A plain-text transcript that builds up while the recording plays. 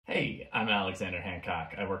I'm Alexander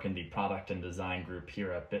Hancock. I work in the product and design group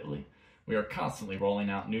here at Bitly. We are constantly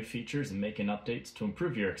rolling out new features and making updates to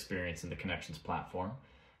improve your experience in the Connections platform.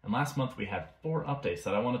 And last month we had 4 updates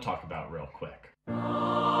that I want to talk about real quick.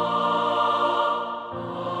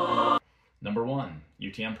 Number 1,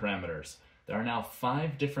 UTM parameters. There are now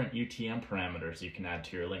 5 different UTM parameters you can add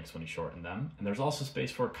to your links when you shorten them, and there's also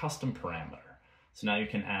space for a custom parameter. So now you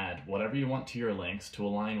can add whatever you want to your links to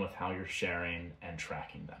align with how you're sharing and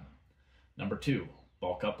tracking them. Number 2,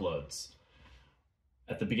 bulk uploads.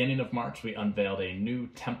 At the beginning of March, we unveiled a new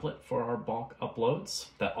template for our bulk uploads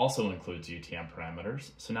that also includes UTM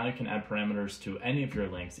parameters. So now you can add parameters to any of your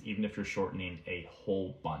links, even if you're shortening a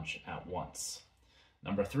whole bunch at once.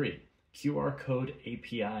 Number 3, QR code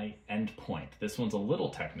API endpoint. This one's a little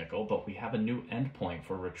technical, but we have a new endpoint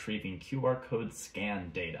for retrieving QR code scan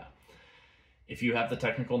data. If you have the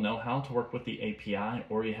technical know-how to work with the API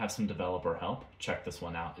or you have some developer help, check this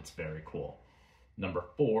one out. It's very cool. Number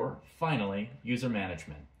 4, finally, user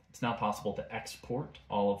management. It's now possible to export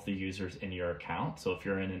all of the users in your account. So if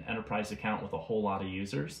you're in an enterprise account with a whole lot of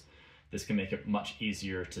users, this can make it much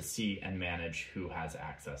easier to see and manage who has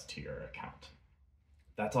access to your account.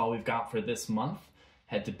 That's all we've got for this month.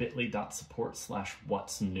 Head to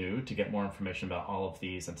bit.ly.support/what's new to get more information about all of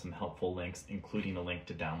these and some helpful links, including a link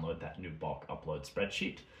to download that new bulk upload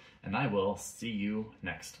spreadsheet. And I will see you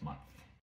next month.